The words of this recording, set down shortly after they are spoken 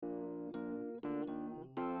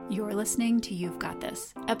You're listening to You've Got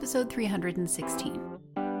This, episode 316.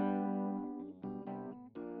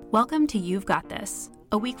 Welcome to You've Got This,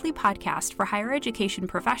 a weekly podcast for higher education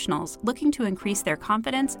professionals looking to increase their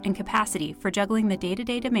confidence and capacity for juggling the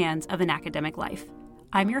day-to-day demands of an academic life.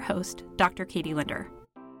 I'm your host, Dr. Katie Linder.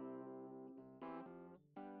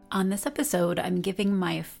 On this episode, I'm giving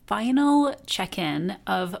my final check-in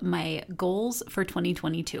of my goals for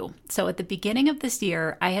 2022. So at the beginning of this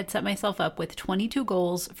year, I had set myself up with 22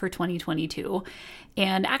 goals for 2022.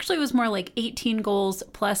 And actually it was more like 18 goals,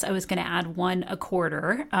 plus I was going to add one a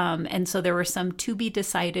quarter. And so there were some to be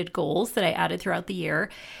decided goals that I added throughout the year.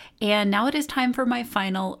 And now it is time for my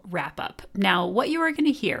final wrap up. Now, what you are going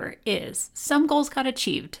to hear is some goals got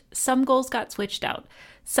achieved, some goals got switched out,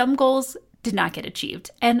 some goals did not get achieved.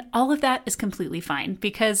 And all of that is completely fine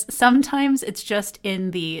because sometimes it's just in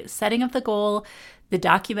the setting of the goal, the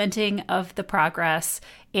documenting of the progress,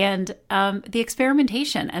 and the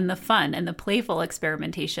experimentation and the fun and the playful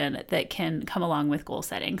experimentation that can come along with goal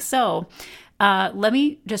setting. So let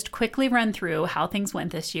me just quickly run through how things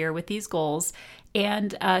went this year with these goals.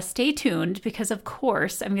 And stay tuned because, of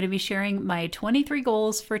course, I'm going to be sharing my 23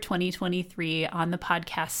 goals for 2023 on the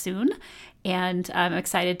podcast soon. And I'm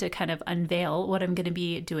excited to kind of unveil what I'm going to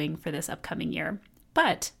be doing for this upcoming year.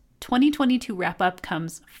 But 2022 wrap-up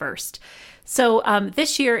comes first. So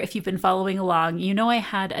this year, if you've been following along, you know I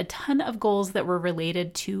had a ton of goals that were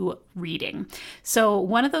related to reading. So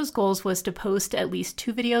one of those goals was to post at least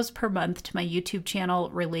 2 videos per month to my YouTube channel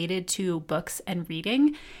related to books and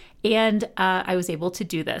reading. And I was able to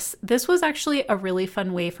do this. This was actually a really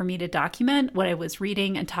fun way for me to document what I was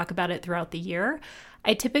reading and talk about it throughout the year.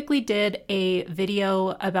 I typically did a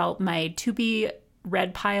video about my to-be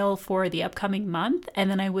read pile for the upcoming month, and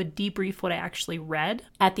then I would debrief what I actually read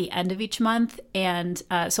at the end of each month. And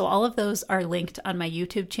so all of those are linked on my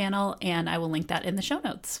YouTube channel, and I will link that in the show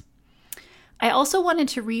notes. I also wanted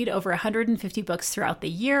to read over 150 books throughout the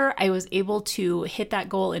year. I was able to hit that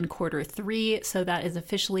goal in quarter 3, so that is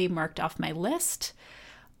officially marked off my list.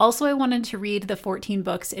 Also, I wanted to read the 14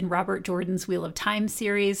 books in Robert Jordan's Wheel of Time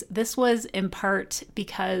series. This was in part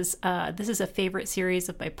because this is a favorite series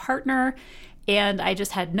of my partner, and I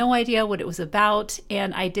just had no idea what it was about.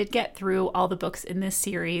 And I did get through all the books in this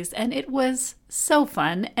series, and it was so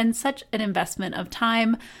fun and such an investment of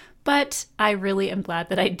time. But I really am glad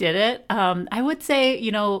that I did it. I would say,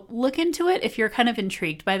 look into it if you're kind of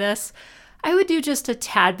intrigued by this. I would do just a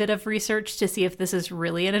tad bit of research to see if this is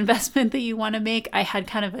really an investment that you want to make. I had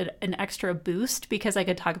kind of an extra boost because I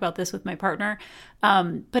could talk about this with my partner.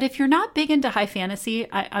 But if you're not big into high fantasy,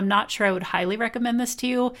 I'm not sure I would highly recommend this to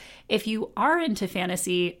you. If you are into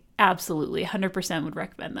fantasy, absolutely, 100% would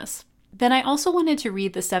recommend this. Then I also wanted to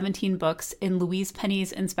read the 17 books in Louise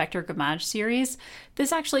Penny's Inspector Gamage series.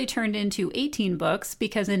 This actually turned into 18 books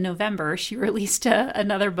because in November she released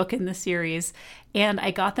another book in the series, and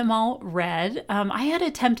I got them all read. I had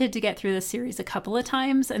attempted to get through this series a couple of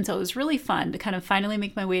times, and so it was really fun to kind of finally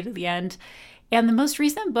make my way to the end. And the most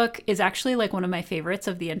recent book is actually like one of my favorites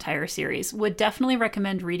of the entire series. Would definitely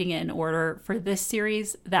recommend reading it in order for this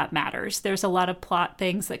series that matters. There's a lot of plot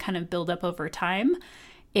things that kind of build up over time,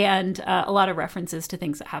 and a lot of references to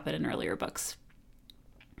things that happen in earlier books.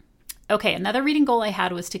 Okay, another reading goal I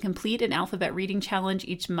had was to complete an alphabet reading challenge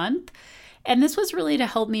each month. And this was really to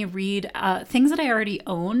help me read things that I already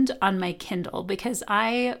owned on my Kindle because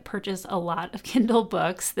I purchase a lot of Kindle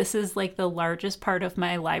books. This is like the largest part of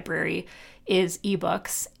my library is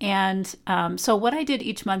ebooks. And so what I did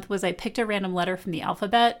each month was I picked a random letter from the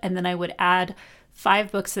alphabet, and then I would add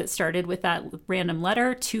 5 books that started with that random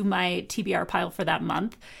letter to my TBR pile for that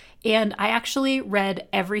month. And I actually read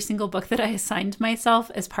every single book that I assigned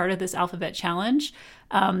myself as part of this alphabet challenge.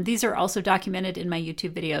 These are also documented in my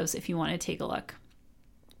YouTube videos if you want to take a look.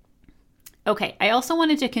 Okay, I also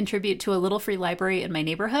wanted to contribute to a little free library in my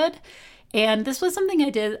neighborhood. And this was something I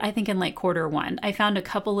did, I think, in like quarter 1. I found a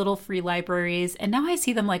couple little free libraries, and now I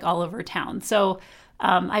see them like all over town. So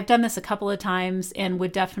I've done this a couple of times and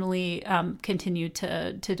would definitely continue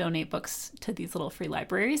to donate books to these little free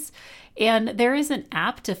libraries. And there is an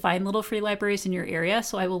app to find little free libraries in your area,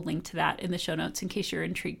 so I will link to that in the show notes in case you're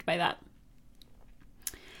intrigued by that.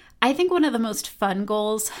 I think one of the most fun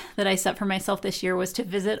goals that I set for myself this year was to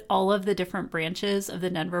visit all of the different branches of the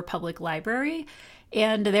Denver Public Library.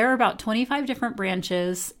 And there are about 25 different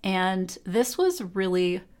branches, and this was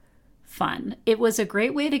really fun. It was a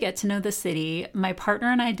great way to get to know the city. My partner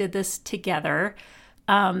and I did this together,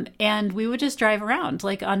 and we would just drive around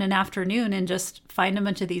like on an afternoon and just find a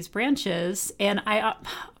bunch of these branches. And I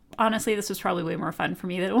honestly, this was probably way more fun for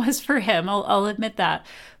me than it was for him. I'll admit that.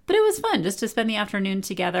 But it was fun just to spend the afternoon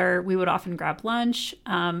together. We would often grab lunch,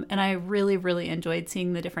 and I really, really enjoyed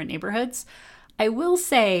seeing the different neighborhoods. I will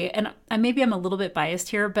say, and maybe I'm a little bit biased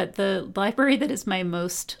here, but the library that is my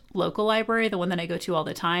most local library, the one that I go to all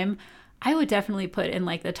the time, I would definitely put in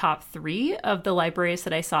like the top 3 of the libraries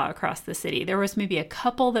that I saw across the city. There was maybe a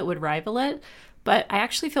couple that would rival it, but I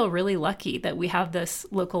actually feel really lucky that we have this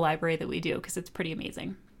local library that we do because it's pretty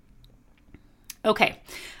amazing. Okay,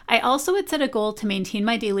 I also had set a goal to maintain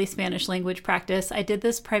my daily Spanish language practice. I did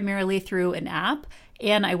this primarily through an app,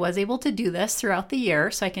 and I was able to do this throughout the year,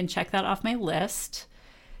 so I can check that off my list.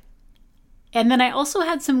 And then I also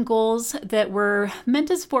had some goals that were meant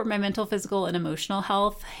to support my mental, physical, and emotional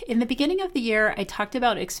health. In the beginning of the year, I talked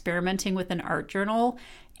about experimenting with an art journal,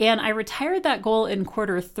 and I retired that goal in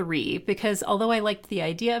Q3 because although I liked the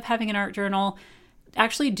idea of having an art journal,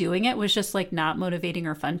 actually doing it was just like not motivating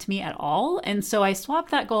or fun to me at all. And so I swapped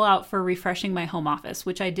that goal out for refreshing my home office,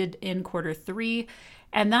 which I did in Q3.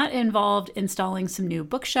 And that involved installing some new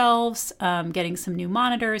bookshelves, getting some new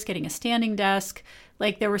monitors, getting a standing desk.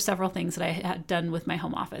 Like there were several things that I had done with my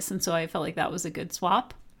home office. And so I felt like that was a good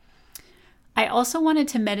swap. I also wanted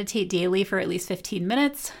to meditate daily for at least 15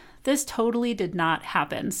 minutes. This totally did not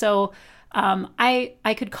happen. So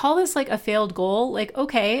I could call this like a failed goal, like,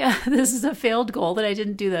 okay, this is a failed goal that I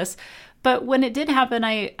didn't do this. But when it did happen,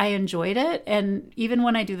 I enjoyed it. And even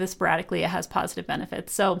when I do this sporadically, it has positive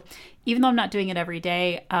benefits. So even though I'm not doing it every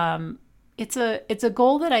day, it's a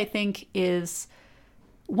goal that I think is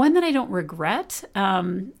one that I don't regret.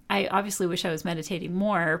 I obviously wish I was meditating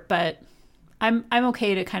more, but I'm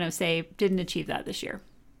okay to kind of say didn't achieve that this year.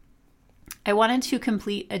 I wanted to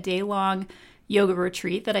complete a day-long yoga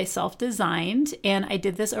retreat that I self-designed, and I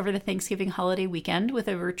did this over the Thanksgiving holiday weekend with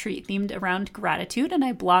a retreat themed around gratitude, and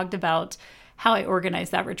I blogged about how I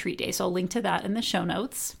organized that retreat day, so I'll link to that in the show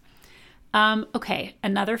notes. Okay,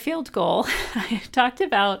 another failed goal. I talked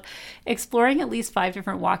about exploring at least 5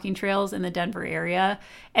 different walking trails in the Denver area,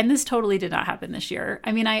 and this totally did not happen this year.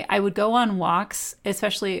 I mean, I would go on walks,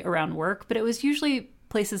 especially around work, but it was usually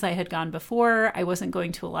places I had gone before. I wasn't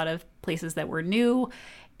going to a lot of places that were new.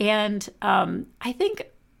 And I think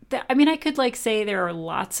that, I mean, I could like say there are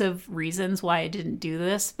lots of reasons why I didn't do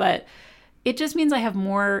this, but it just means I have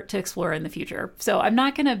more to explore in the future. So I'm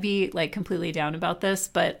not going to be like completely down about this,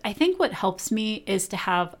 but I think what helps me is to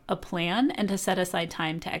have a plan and to set aside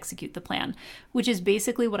time to execute the plan, which is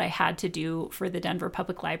basically what I had to do for the Denver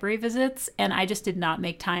Public Library visits. And I just did not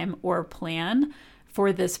make time or plan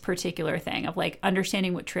for this particular thing of like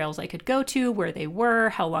understanding what trails I could go to, where they were,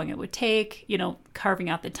 how long it would take, carving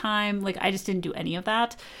out the time. Like I just didn't do any of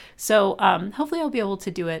that. So hopefully I'll be able to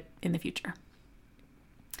do it in the future.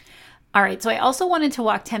 All right, so I also wanted to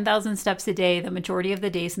walk 10,000 steps a day the majority of the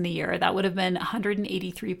days in the year. That would have been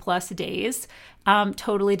 183 plus days.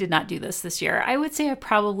 Totally did not do this year. I would say I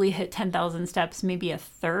probably hit 10,000 steps maybe a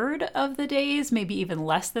third of the days, maybe even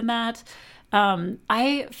less than that.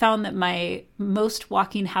 I found that my most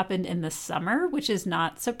walking happened in the summer, which is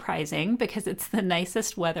not surprising because it's the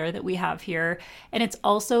nicest weather that we have here. And it's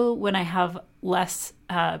also when I have less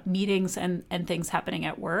meetings and things happening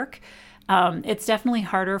at work. It's definitely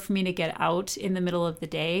harder for me to get out in the middle of the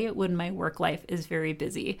day when my work life is very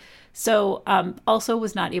busy. So also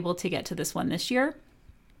was not able to get to this one this year.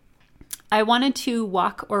 I wanted to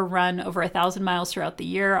walk or run over 1,000 miles throughout the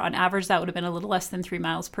year. On average, that would have been a little less than 3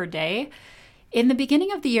 miles per day. In the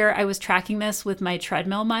beginning of the year, I was tracking this with my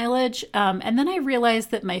treadmill mileage, and then I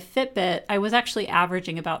realized that my Fitbit, I was actually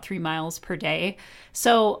averaging about 3 miles per day.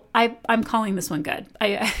 So I'm calling this one good.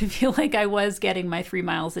 I feel like I was getting my 3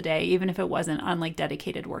 miles a day, even if it wasn't on like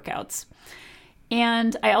dedicated workouts.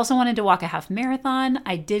 And I also wanted to walk a half marathon.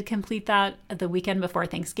 I did complete that the weekend before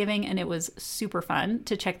Thanksgiving, and it was super fun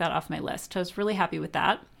to check that off my list. So I was really happy with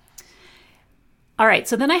that. All right,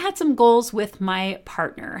 so then I had some goals with my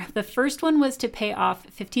partner. The first one was to pay off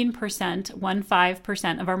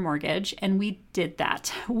 15% of our mortgage, and we did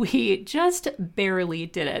that. We just barely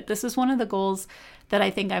did it. This is one of the goals that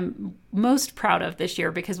I think I'm most proud of this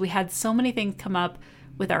year because we had so many things come up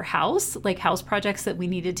with our house, like house projects that we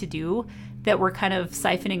needed to do that were kind of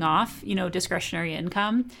siphoning off, discretionary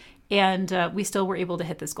income, and we still were able to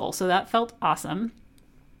hit this goal. So that felt awesome.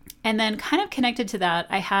 And then kind of connected to that,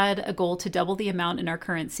 I had a goal to double the amount in our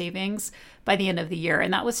current savings by the end of the year.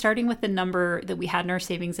 And that was starting with the number that we had in our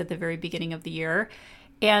savings at the very beginning of the year.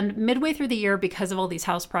 And midway through the year, because of all these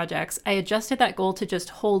house projects, I adjusted that goal to just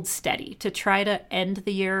hold steady, to try to end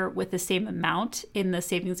the year with the same amount in the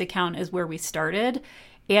savings account as where we started.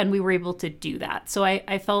 And we were able to do that. So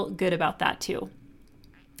I felt good about that too.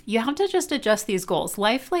 You have to just adjust these goals.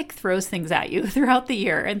 Life like throws things at you throughout the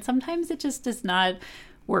year. And sometimes it just does not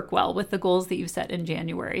work well with the goals that you set in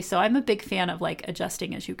January. So I'm a big fan of like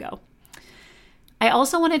adjusting as you go. I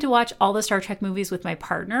also wanted to watch all the Star Trek movies with my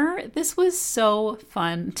partner. This was so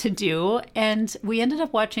fun to do. And we ended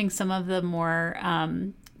up watching some of the more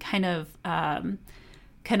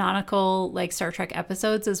canonical like Star Trek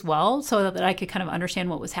episodes as well, so that I could kind of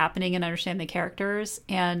understand what was happening and understand the characters.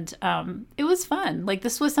 And it was fun. Like,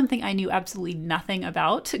 this was something I knew absolutely nothing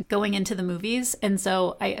about going into the movies. And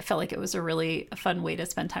so I felt like it was a really fun way to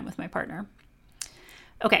spend time with my partner.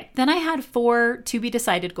 Okay, then I had 4 to be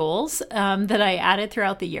decided goals that I added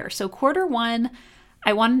throughout the year. So Q1,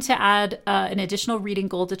 I wanted to add an additional reading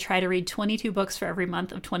goal to try to read 22 books for every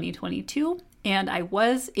month of 2022. And I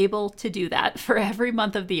was able to do that for every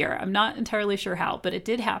month of the year. I'm not entirely sure how, but it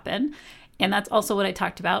did happen. And that's also what I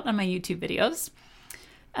talked about on my YouTube videos.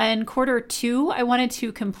 In Q2, I wanted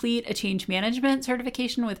to complete a change management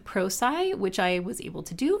certification with ProSci, which I was able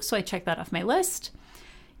to do. So I checked that off my list.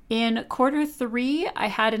 In Q3, I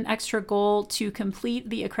had an extra goal to complete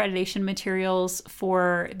the accreditation materials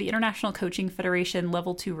for the International Coaching Federation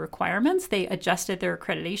Level 2 requirements. They adjusted their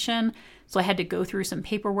accreditation, so I had to go through some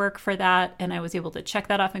paperwork for that, and I was able to check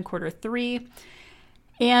that off in Q3.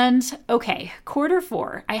 And okay,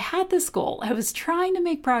 Q4, I had this goal. I was trying to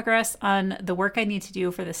make progress on the work I need to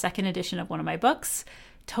do for the second edition of one of my books.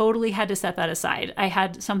 Totally had to set that aside. I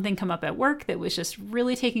had something come up at work that was just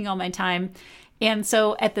really taking all my time. And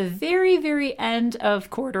so at the very, very end of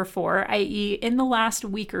Q4, i.e. in the last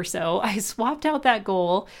week or so, I swapped out that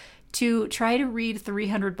goal to try to read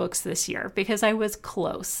 300 books this year because I was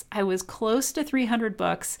close. I was close to 300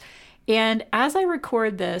 books. And as I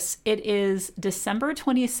record this, it is December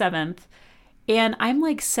 27th, and I'm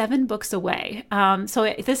like 7 books away.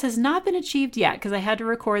 So this has not been achieved yet because I had to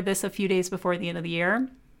record this a few days before the end of the year.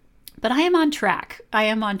 But I am on track. I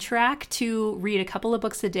am on track to read a couple of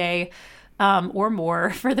books a day or more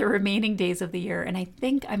for the remaining days of the year. And I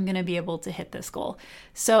think I'm going to be able to hit this goal.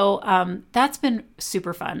 So that's been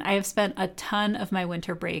super fun. I have spent a ton of my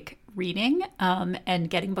winter break reading and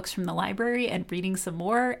getting books from the library and reading some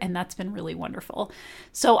more. And that's been really wonderful.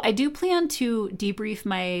 So I do plan to debrief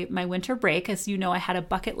my winter break. As you know, I had a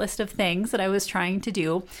bucket list of things that I was trying to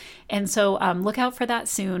do. And so look out for that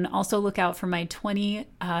soon. Also look out for my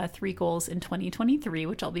 23 goals in 2023,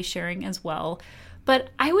 which I'll be sharing as well.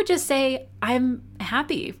 But I would just say I'm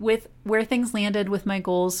happy with where things landed with my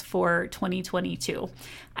goals for 2022.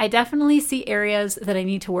 I definitely see areas that I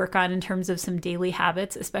need to work on in terms of some daily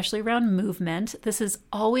habits, especially around movement. This is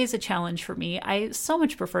always a challenge for me. I so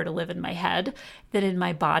much prefer to live in my head than in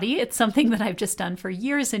my body. It's something that I've just done for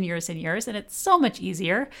years and years and years, and it's so much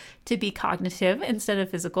easier to be cognitive instead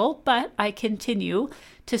of physical, but I continue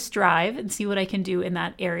to strive and see what I can do in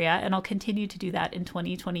that area, and I'll continue to do that in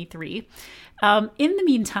 2023. In the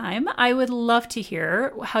meantime, I would love to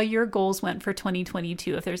hear how your goals went for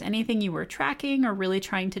 2022. If there's anything you were tracking or really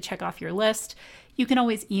trying to check off your list, you can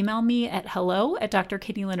always email me at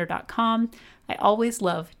hello@drkatielinder.com. I always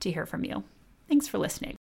love to hear from you. Thanks for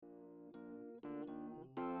listening.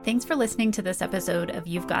 Thanks for listening to this episode of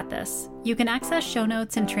You've Got This. You can access show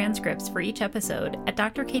notes and transcripts for each episode at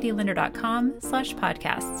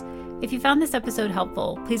drkatielinder.com/podcasts. If you found this episode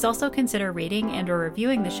helpful, please also consider rating and/or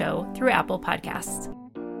reviewing the show through Apple Podcasts.